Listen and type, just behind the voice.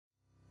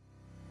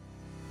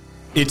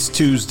It's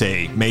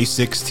Tuesday, May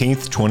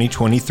 16th,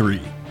 2023.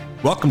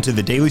 Welcome to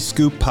the Daily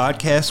Scoop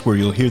podcast, where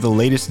you'll hear the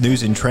latest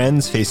news and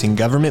trends facing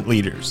government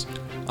leaders.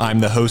 I'm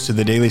the host of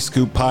the Daily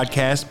Scoop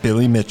podcast,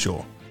 Billy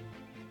Mitchell.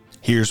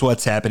 Here's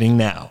what's happening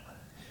now.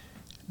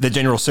 The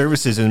General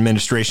Services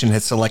Administration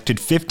has selected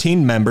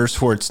 15 members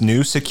for its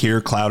new Secure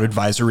Cloud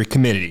Advisory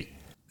Committee.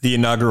 The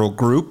inaugural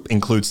group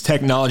includes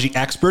technology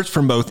experts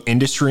from both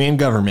industry and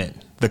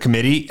government. The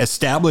committee,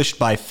 established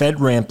by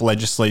FedRAMP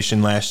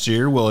legislation last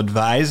year, will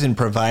advise and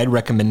provide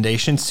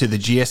recommendations to the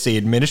GSA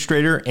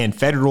administrator and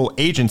federal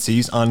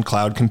agencies on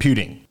cloud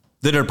computing.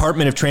 The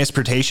Department of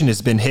Transportation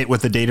has been hit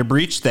with a data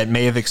breach that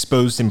may have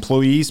exposed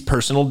employees'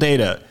 personal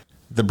data.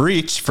 The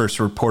breach,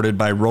 first reported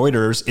by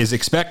Reuters, is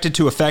expected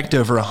to affect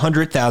over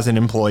 100,000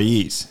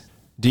 employees.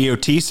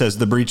 DOT says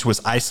the breach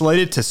was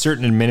isolated to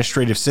certain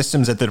administrative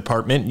systems at the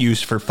department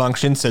used for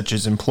functions such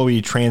as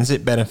employee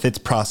transit benefits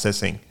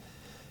processing.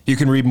 You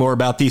can read more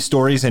about these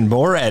stories and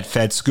more at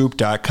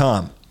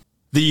fedscoop.com.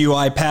 The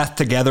UiPath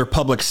Together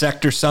Public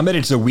Sector Summit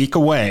is a week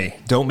away.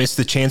 Don't miss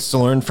the chance to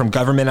learn from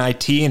government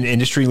IT and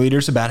industry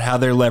leaders about how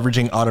they're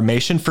leveraging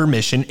automation for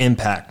mission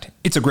impact.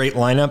 It's a great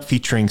lineup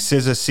featuring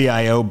CISA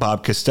CIO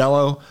Bob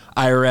Costello,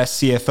 IRS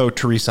CFO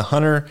Teresa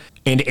Hunter,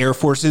 and Air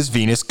Force's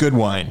Venus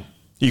Goodwine.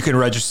 You can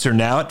register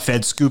now at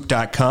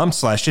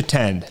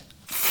fedscoop.com/attend.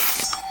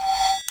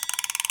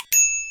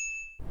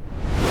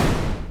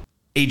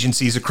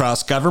 Agencies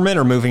across government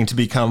are moving to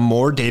become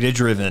more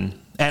data-driven.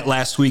 At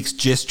last week's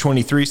GIST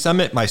 23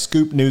 summit, my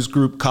Scoop News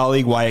Group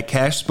colleague Wyatt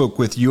Cash spoke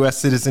with U.S.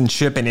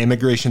 Citizenship and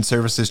Immigration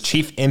Services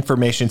Chief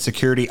Information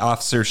Security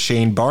Officer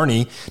Shane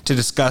Barney to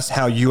discuss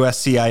how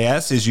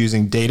USCIS is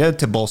using data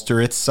to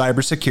bolster its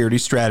cybersecurity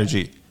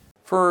strategy.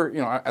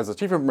 As a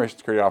Chief Information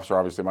Security Officer,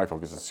 obviously my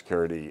focus is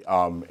security,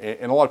 and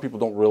a lot of people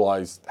don't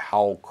realize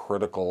how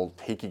critical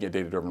taking a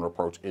data-driven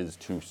approach is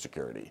to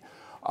security.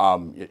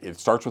 It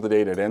starts with the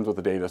data, it ends with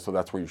the data, so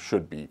that's where you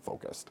should be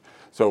focused.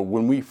 So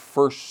when I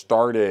first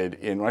started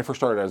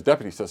as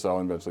Deputy CISO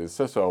and eventually the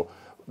CISO,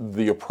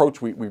 the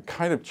approach, we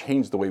kind of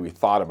changed the way we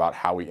thought about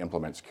how we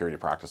implement security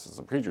practices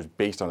and procedures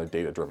based on a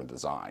data-driven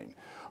design.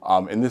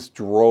 And this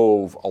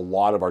drove a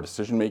lot of our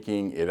decision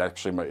making.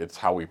 It's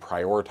how we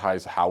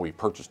prioritize, how we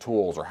purchase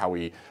tools, or how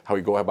we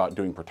go about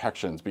doing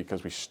protections,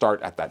 because we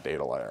start at that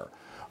data layer.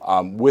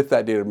 With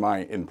that data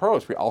in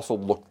approach, we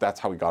also that's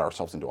how we got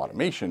ourselves into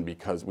automation,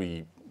 because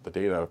the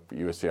data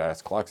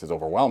USCIS collects is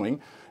overwhelming,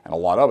 and a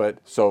lot of it.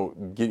 So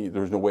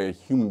there's no way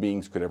human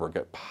beings could ever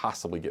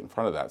possibly get in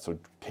front of that. So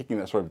taking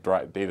that sort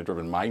of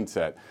data-driven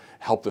mindset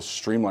helped us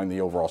streamline the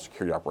overall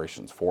security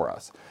operations for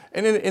us.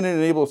 And it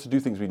enabled us to do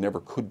things we never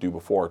could do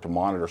before, to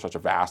monitor such a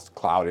vast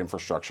cloud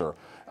infrastructure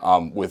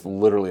with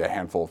literally a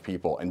handful of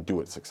people and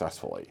do it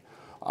successfully.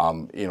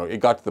 It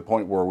got to the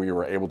point where we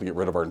were able to get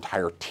rid of our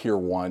entire tier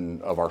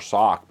 1 of our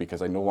SOC,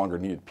 because I no longer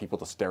needed people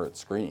to stare at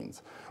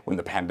screens. When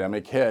the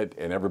pandemic hit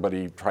and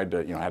everybody had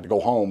to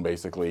go home,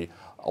 basically,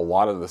 a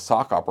lot of the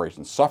SOC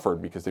operations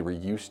suffered because they were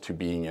used to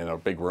being in a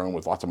big room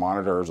with lots of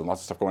monitors and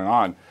lots of stuff going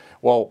on.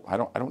 Well, I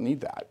don't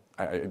need that.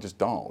 I just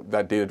don't.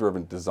 That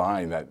data-driven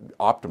design that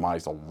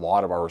optimized a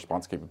lot of our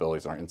response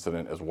capabilities in our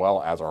incident, as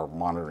well as our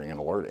monitoring and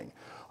alerting.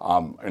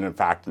 And in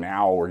fact,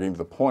 now we're getting to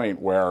the point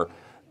where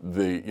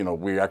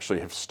we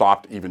actually have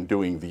stopped even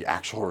doing the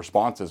actual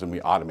responses, and we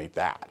automate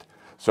that.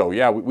 So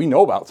yeah, we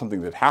know about something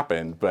that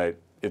happened, but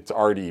it's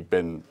already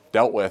been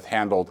dealt with,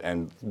 handled,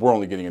 and we're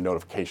only getting a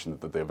notification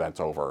that the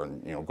event's over,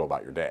 and go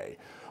about your day.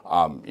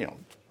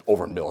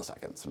 Over in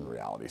milliseconds in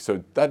reality.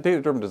 So that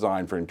data-driven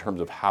design in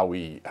terms of how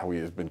we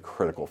has been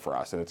critical for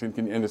us, and it's going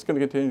to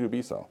continue to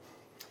be so.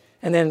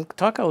 And then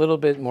talk a little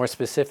bit more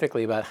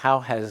specifically about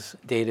how has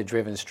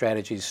data-driven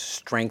strategies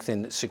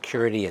strengthened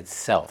security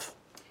itself?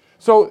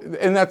 So,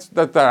 and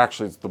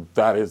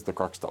that is the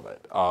crux of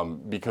it,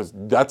 because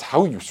that's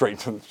how you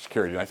strengthen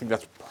security, and I think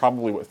that's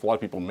probably what a lot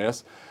of people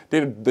miss.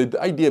 The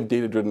idea of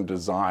data-driven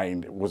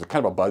design was a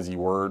kind of a buzzy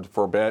word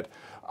for a bit,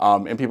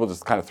 and people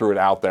just kind of threw it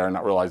out there,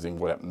 not realizing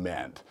what it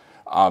meant.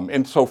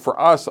 And so for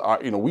us,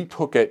 we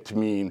took it to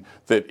mean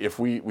that if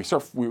we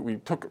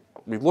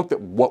looked at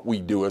what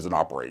we do as an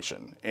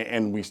operation,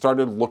 and we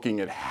started looking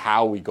at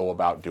how we go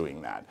about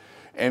doing that.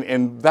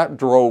 And that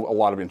drove a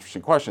lot of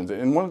interesting questions.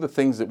 And one of the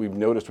things that we've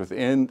noticed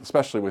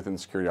especially within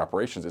security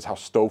operations, is how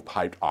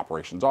stovepiped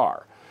operations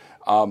are.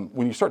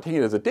 When you start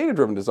taking it as a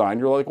data-driven design,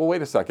 you're like, well,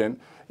 wait a second.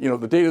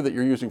 The data that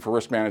you're using for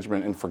risk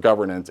management and for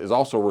governance is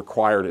also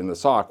required in the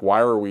SOC. Why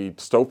are we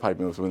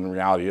stovepiping this when the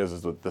reality is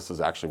that this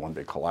is actually one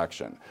big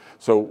collection?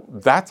 So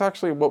that's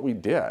actually what we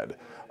did.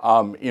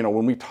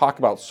 When we talk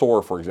about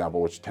SOAR, for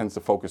example, which tends to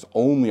focus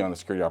only on a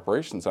security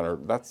operations center,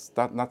 that's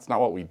not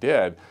what we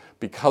did.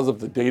 Because of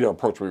the data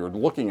approach we were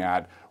looking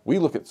at, we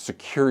look at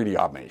security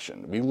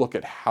automation. We look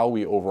at how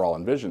we overall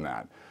envision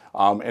that.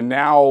 And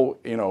now,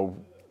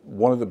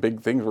 one of the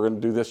big things we're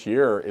going to do this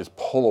year is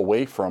pull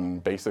away from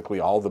basically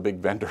all the big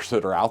vendors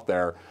that are out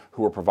there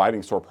who are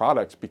providing SOAR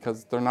products,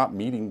 because they're not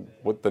meeting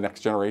what the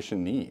next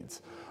generation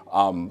needs.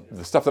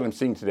 The stuff that I'm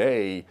seeing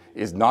today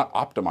is not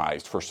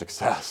optimized for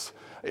success.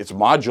 It's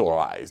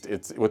modularized.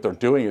 It's what they're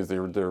doing is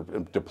they're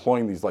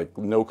deploying these like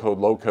no-code,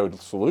 low-code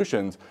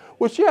solutions,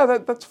 which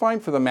that's fine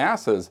for the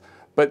masses,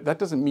 but that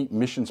doesn't meet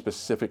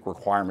mission-specific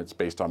requirements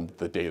based on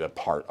the data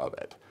part of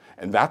it.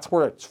 And that's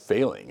where it's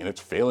failing, and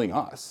it's failing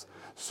us.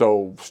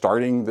 So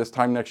starting this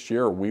time next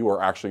year, we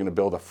were actually going to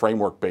build a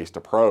framework-based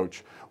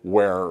approach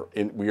where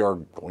we are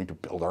going to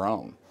build our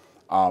own.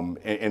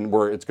 And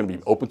where it's going to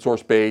be open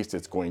source based,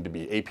 it's going to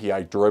be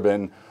API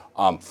driven,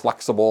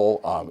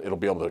 flexible, it'll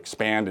be able to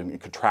expand and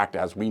contract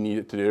as we need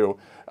it to do.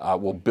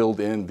 We'll build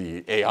in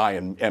the AI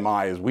and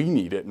MI as we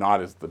need it,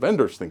 not as the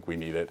vendors think we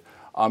need it.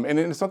 And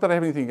it's not that I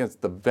have anything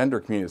against the vendor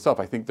community itself.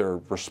 I think they're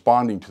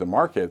responding to the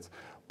markets.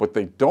 What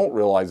they don't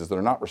realize is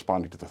they're not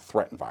responding to the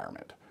threat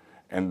environment.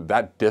 And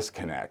that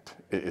disconnect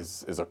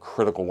is a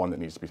critical one that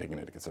needs to be taken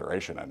into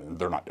consideration, and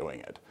they're not doing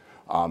it.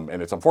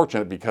 And it's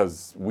unfortunate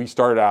because we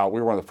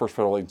were one of the first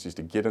federal agencies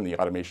to get in the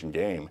automation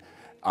game,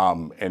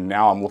 and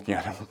now I'm looking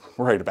at it,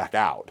 we're ready to back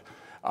out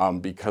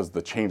because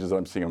the changes that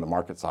I'm seeing on the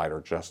market side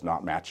are just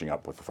not matching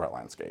up with the threat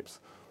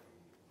landscapes.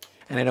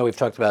 And I know we've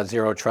talked about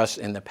zero trust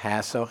in the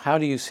past, so how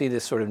do you see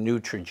this sort of new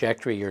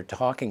trajectory you're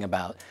talking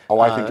about? Oh,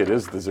 I think it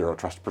is the zero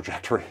trust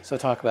trajectory. So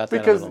talk about that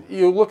because a little.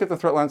 You look at the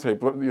threat landscape,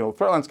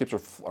 threat landscapes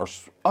are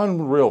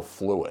unreal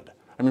fluid.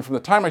 I mean, from the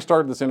time I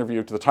started this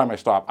interview to the time I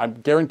stopped, I'm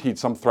guaranteed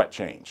some threat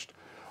changed.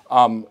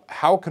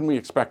 How can we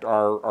expect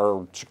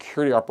our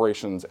security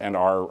operations and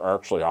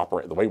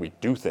the way we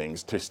do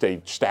things to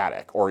stay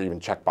static or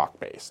even checkbox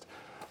based?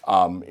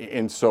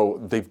 And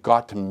so they've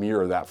got to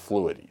mirror that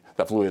fluidity.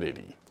 That's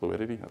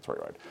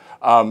right.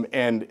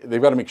 And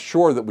they've got to make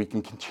sure that we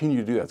can continue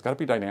to do that. It's got to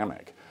be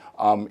dynamic.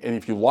 And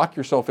if you lock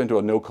yourself into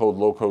a no-code,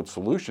 low-code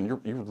solution,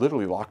 you're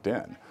literally locked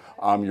in.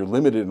 You're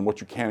limited in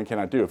what you can and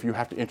cannot do. If you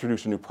have to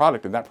introduce a new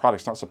product and that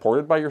product's not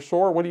supported by your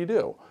SOAR, what do you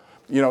do?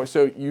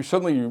 So you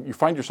suddenly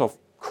find yourself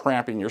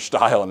cramping your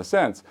style in a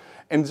sense.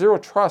 And zero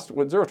trust,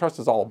 what zero trust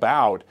is all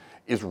about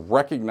is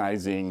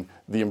recognizing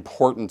the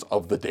importance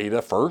of the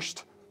data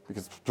first,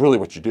 because it's really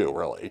what you do,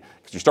 really.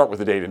 Because you start with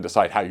the data and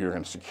decide how you're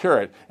going to secure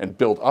it and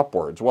build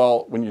upwards.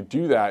 Well, when you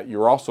do that,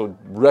 you're also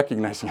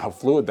recognizing how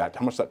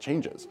much that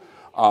changes.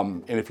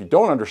 And if you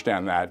don't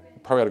understand that, you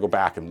probably got to go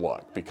back and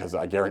look, because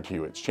I guarantee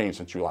you it's changed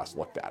since you last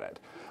looked at it.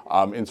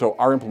 And so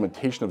our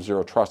implementation of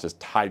zero trust is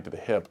tied to the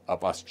hip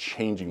of us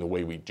changing the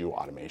way we do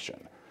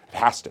automation. It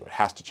has to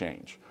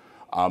change.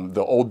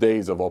 The old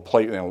days of a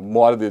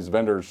lot of these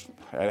vendors,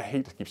 I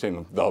hate to keep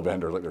saying the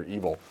vendors like they're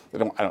evil. I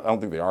don't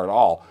think they are at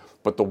all.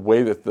 But the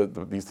way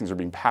that these things are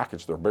being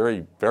packaged, they're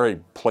very, very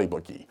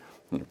playbooky.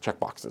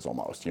 Checkboxes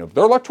almost.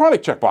 They're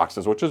electronic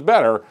checkboxes, which is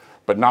better,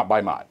 but not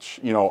by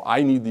much.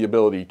 I need the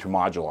ability to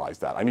modularize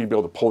that. I need to be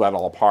able to pull that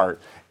all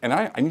apart, and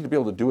I need to be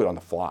able to do it on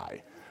the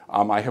fly.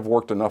 I have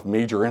worked enough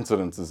major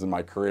incidences in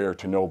my career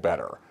to know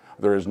better.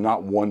 There is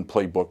not one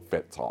playbook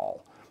fits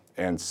all.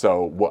 And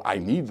so what I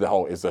need,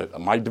 though, is that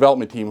my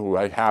development team, who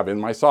I have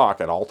in my SOC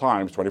at all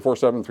times, 24/7,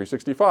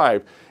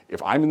 365,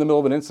 if I'm in the middle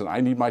of an incident,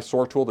 I need my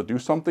SOAR tool to do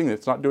something that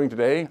it's not doing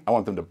today, I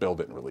want them to build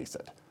it and release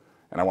it.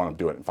 And I want them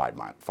to do it in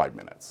 5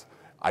 minutes.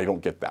 I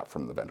don't get that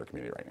from the vendor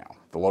community right now.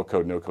 The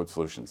low-code, no-code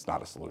solution is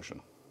not a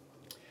solution.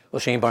 Well,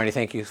 Shane Barney,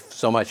 thank you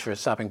so much for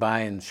stopping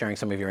by and sharing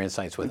some of your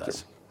insights with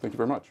us. Thank you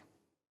very much.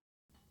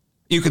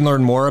 You can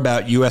learn more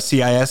about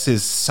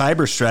USCIS's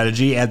cyber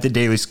strategy at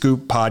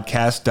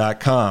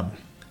thedailyscooppodcast.com.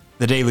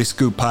 The Daily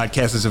Scoop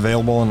podcast is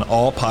available on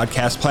all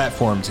podcast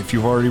platforms. If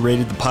you've already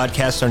rated the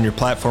podcast on your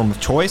platform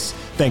of choice,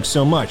 thanks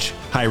so much.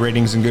 High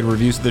ratings and good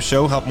reviews of the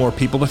show help more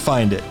people to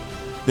find it.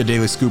 The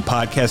Daily Scoop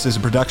podcast is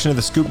a production of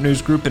the Scoop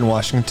News Group in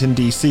Washington,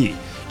 D.C.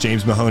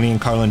 James Mahoney and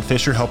Carlin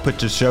Fisher help put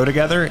the show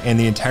together, and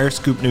the entire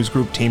Scoop News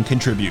Group team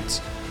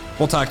contributes.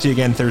 We'll talk to you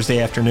again Thursday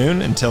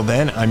afternoon. Until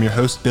then, I'm your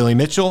host, Billy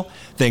Mitchell.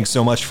 Thanks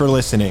so much for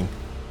listening.